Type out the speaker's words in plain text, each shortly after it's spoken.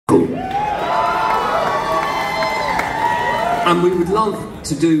And we would love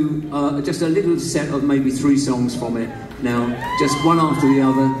to do just a little set of maybe 3 songs from it now, just one after the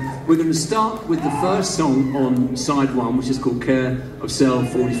other. We're going to start with the first song on side 1, which is called Care of Cell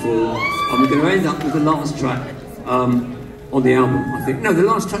 44, and we're going to end up with the last track on the album, I think. No, the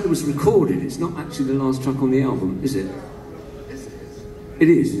last track that was recorded. It's not actually the last track on the album, is it? It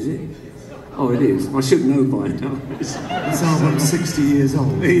is it? Oh, it is. I should know by now. This album's 60 years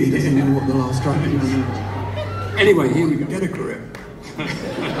old. He doesn't know what the last track is. Anyway, here we go. Get a grip.